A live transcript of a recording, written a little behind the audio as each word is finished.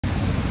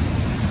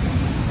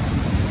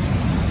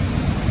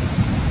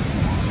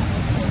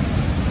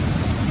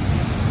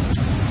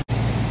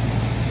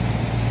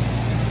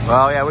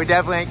Well, yeah, we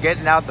definitely ain't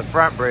getting out the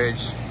front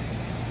bridge.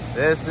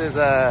 This is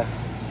a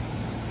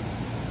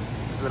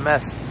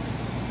mess.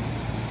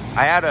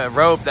 I had a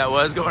rope that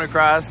was going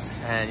across,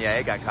 and yeah,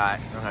 it got caught.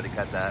 I don't know how to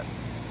cut that.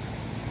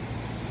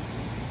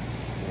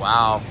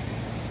 Wow.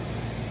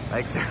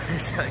 Like,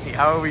 seriously,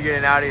 how are we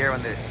getting out of here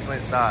when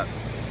it stops?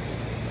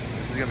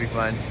 This is gonna be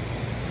fun.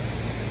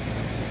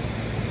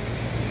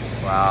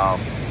 Wow.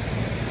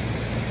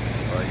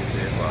 Well, you can see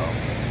it. Wow.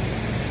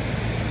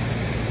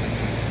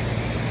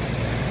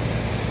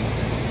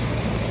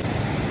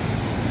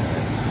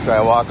 Try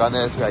to walk on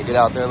this. Gotta get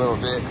out there a little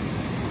bit.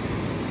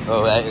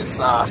 Oh, that is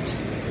soft.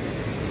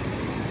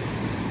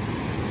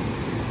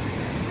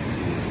 Let's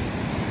see.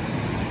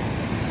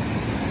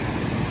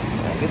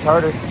 Yeah, it gets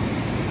harder.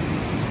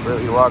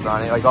 Really walk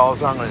on it. Like all of a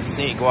sudden I'm gonna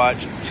sink.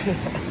 Watch.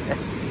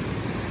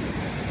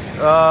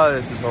 Oh,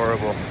 this is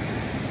horrible.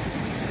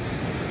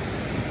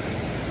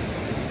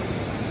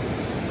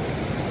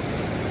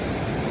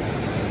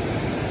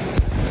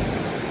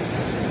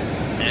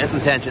 There's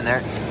some tension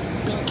there.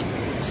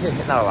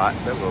 Not a lot,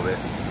 but a little bit.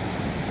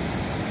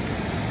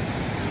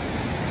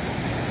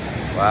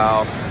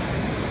 Wow.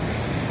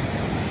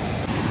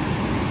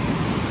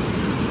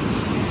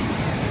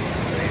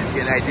 Just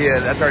get an idea.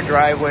 That's our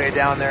driveway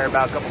down there,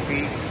 about a couple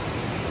feet.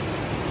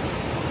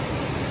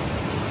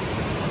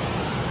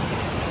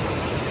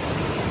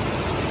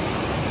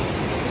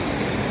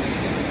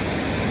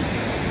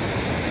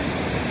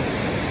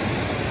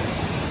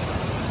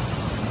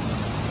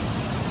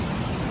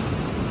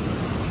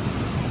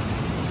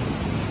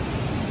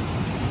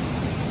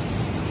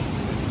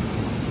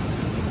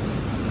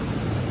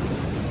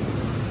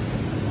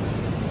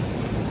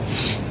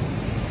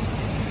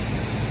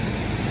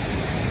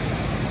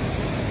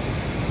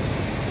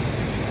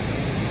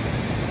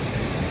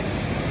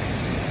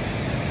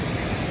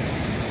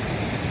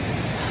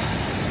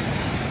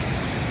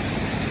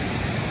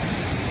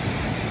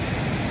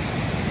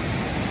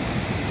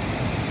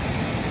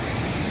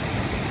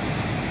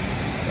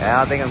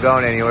 I don't think I'm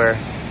going anywhere.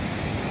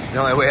 It's the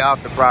only way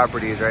off the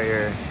property is right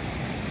here.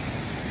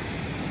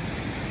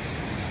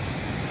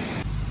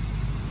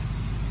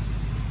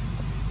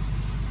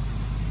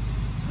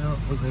 Well,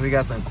 looks like we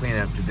got some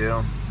cleanup to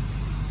do.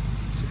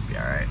 Should be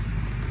all right.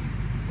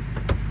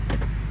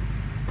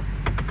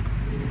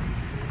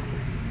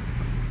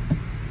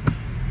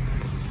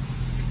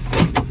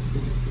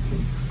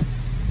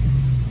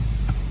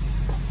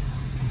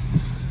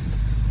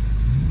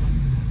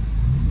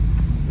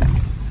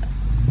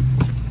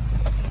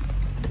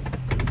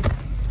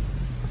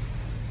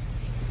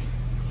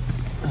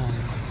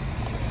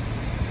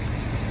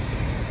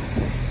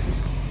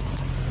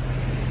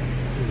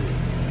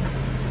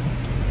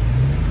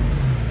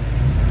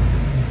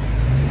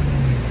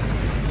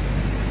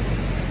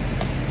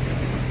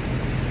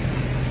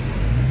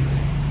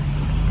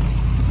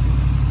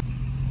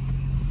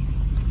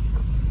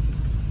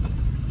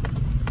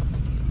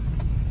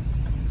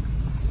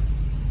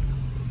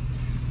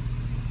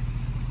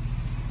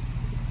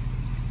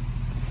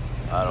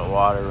 A lot of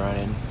water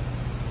running.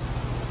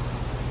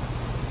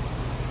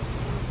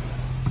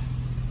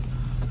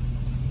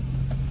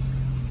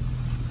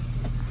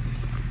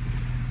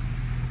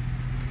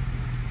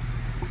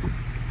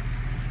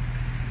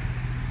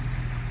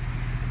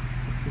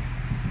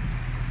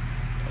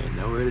 Ain't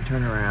nowhere to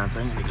turn around,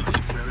 so I'm gonna go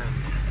any further.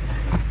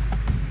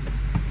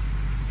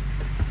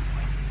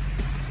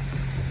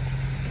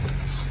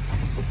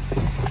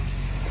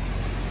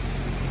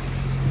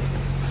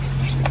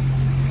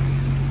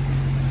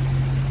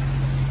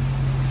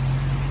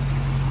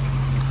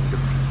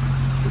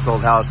 This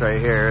old house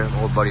right here, an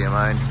old buddy of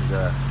mine,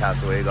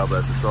 passed away, God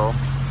bless his soul.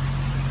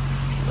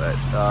 But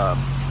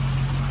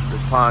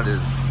this pond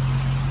is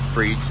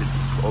breached,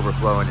 it's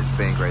overflowing, it's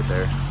pink right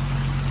there.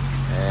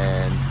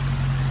 And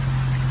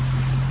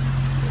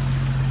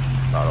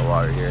a lot of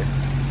water here.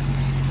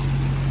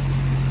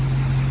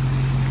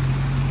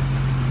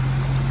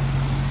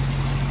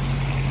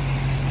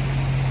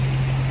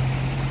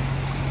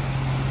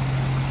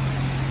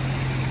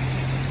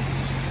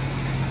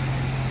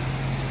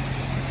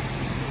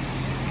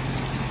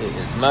 It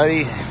is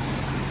muddy.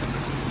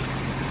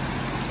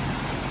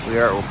 We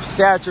are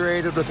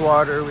saturated with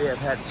water. We have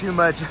had too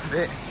much of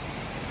it.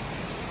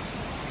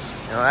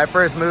 You know, when I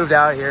first moved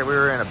out here, we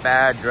were in a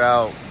bad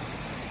drought.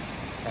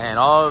 And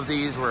all of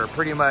these were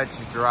pretty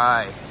much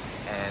dry.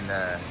 And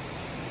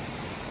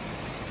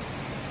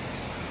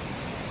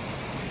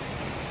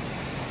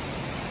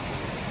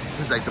this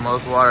is like the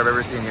most water I've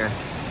ever seen here.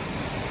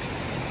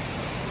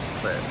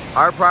 But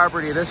our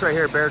property, this right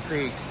here, Bear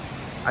Creek,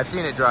 I've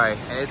seen it dry,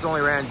 and it's only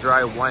ran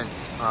dry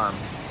once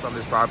from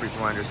this property,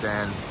 from what I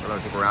understand, for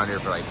other people around here,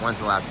 for like once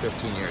in the last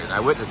 15 years. I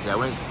witnessed it. I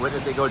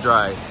witnessed it go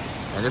dry,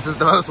 and this is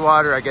the most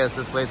water I guess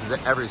this place has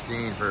ever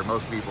seen for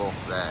most people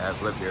that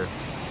have lived here.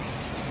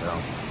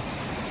 So.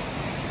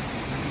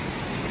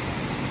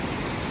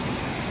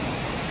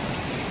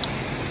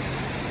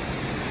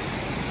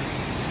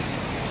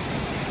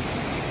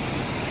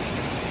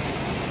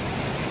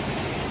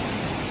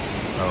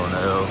 Oh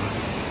no.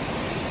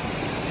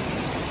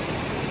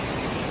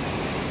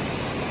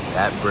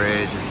 That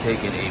bridge is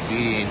taking a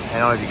beating. I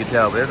don't know if you can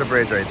tell, but there's a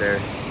bridge right there.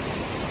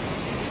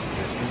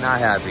 It's not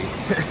happy.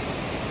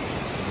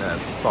 The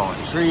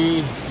fallen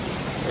tree.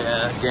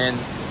 Yeah, again,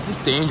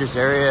 just dangerous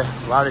area.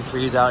 A lot of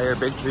trees out here,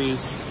 big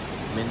trees.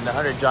 I mean, the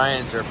 100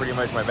 giants are pretty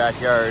much my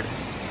backyard.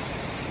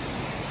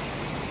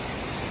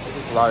 There's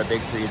just a lot of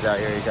big trees out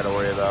here you gotta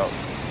worry about.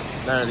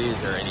 None of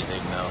these are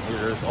anything though.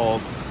 These are just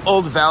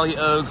old valley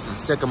oaks and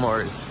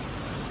sycamores.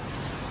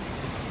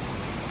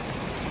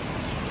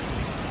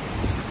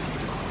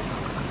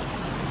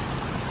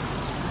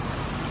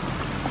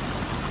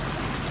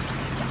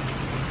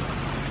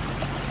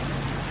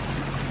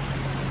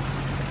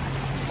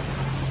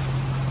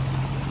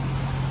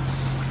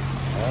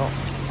 Well,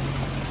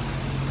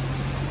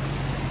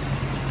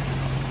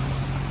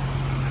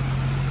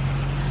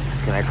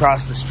 can I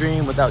cross the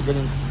stream without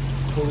getting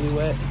totally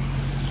wet?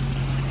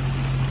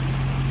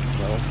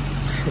 No.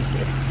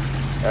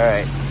 All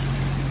right.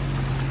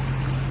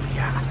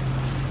 Yeah.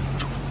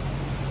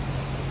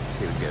 Let's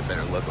see if we can get a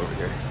better look over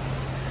here.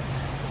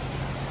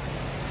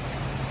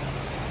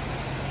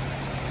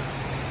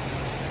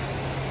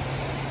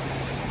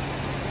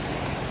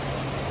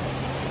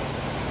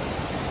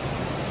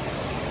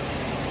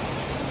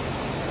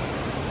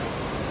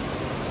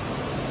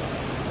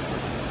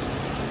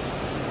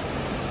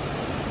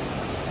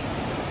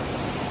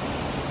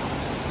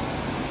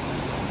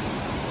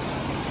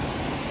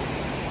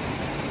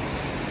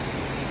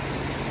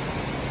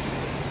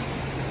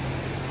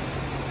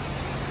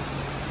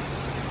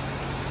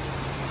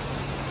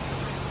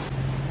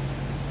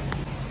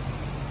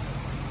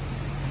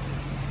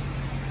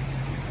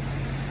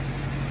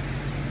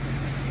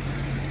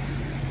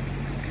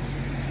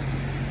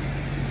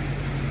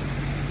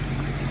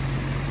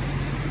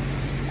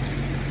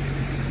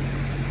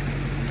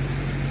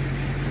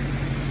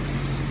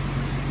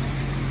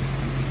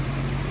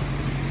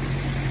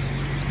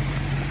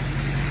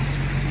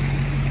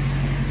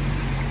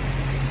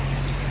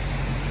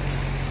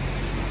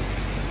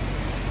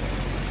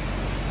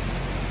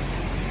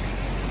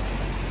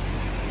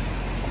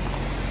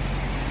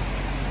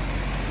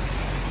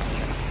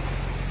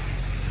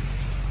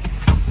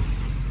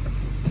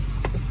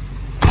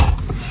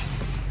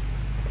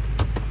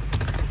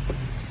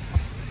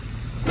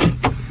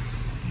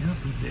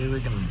 See if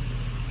we can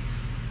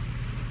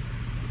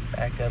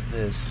back up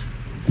this.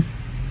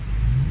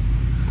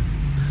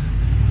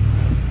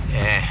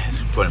 Yeah,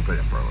 put it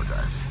in four-wheel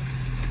drive.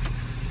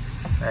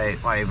 Hey,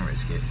 why even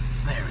risk it?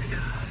 There we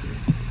go.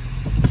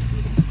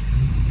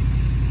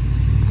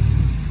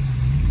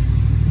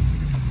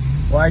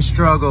 Why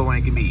struggle when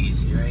it can be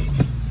easy, right?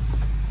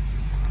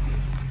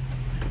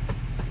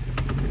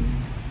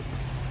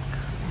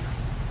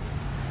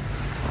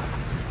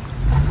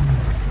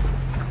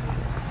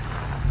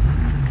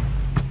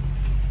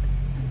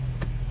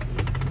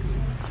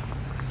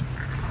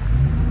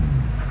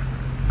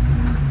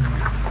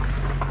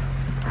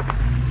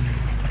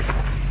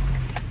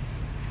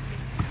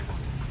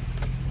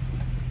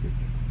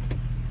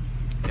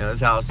 This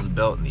house was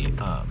built in the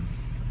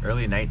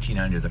early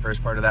 1900s. The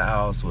first part of that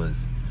house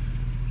was,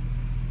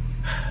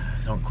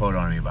 don't quote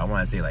on me, but I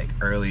want to say like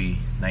early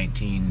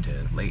 19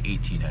 to late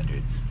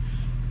 1800s.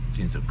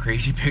 Seen some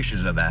crazy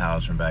pictures of that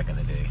house from back in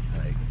the day.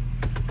 Like,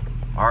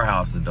 our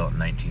house was built in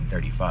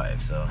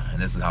 1935, so,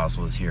 and this house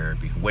was here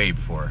way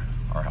before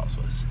our house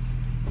was.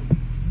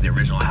 It's the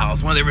original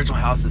house, one of the original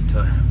houses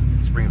to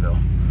Springville.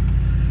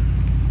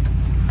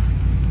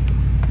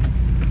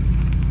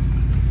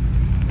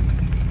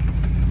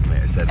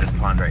 Like I said, this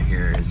pond right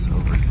here is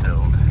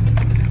overfilled.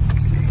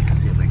 Let's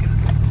see if we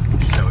can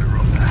show it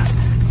real fast.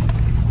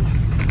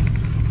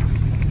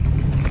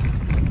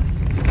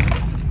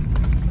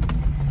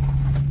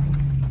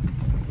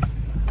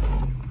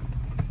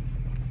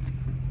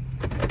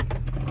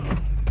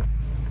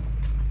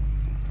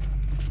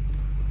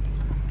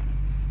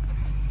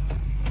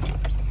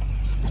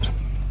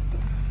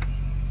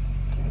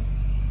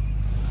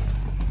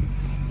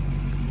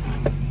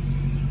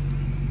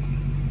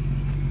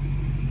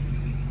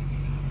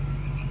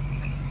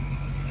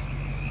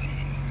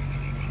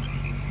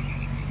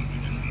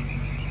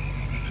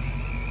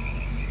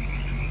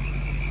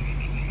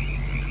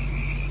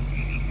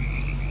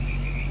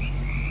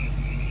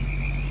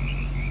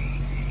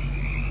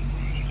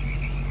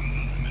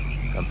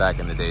 Come back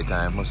in the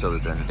daytime. We'll show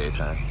this during the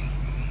daytime.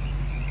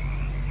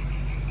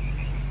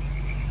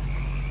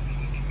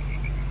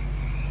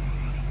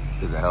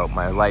 Does it help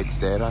my lights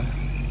dead on?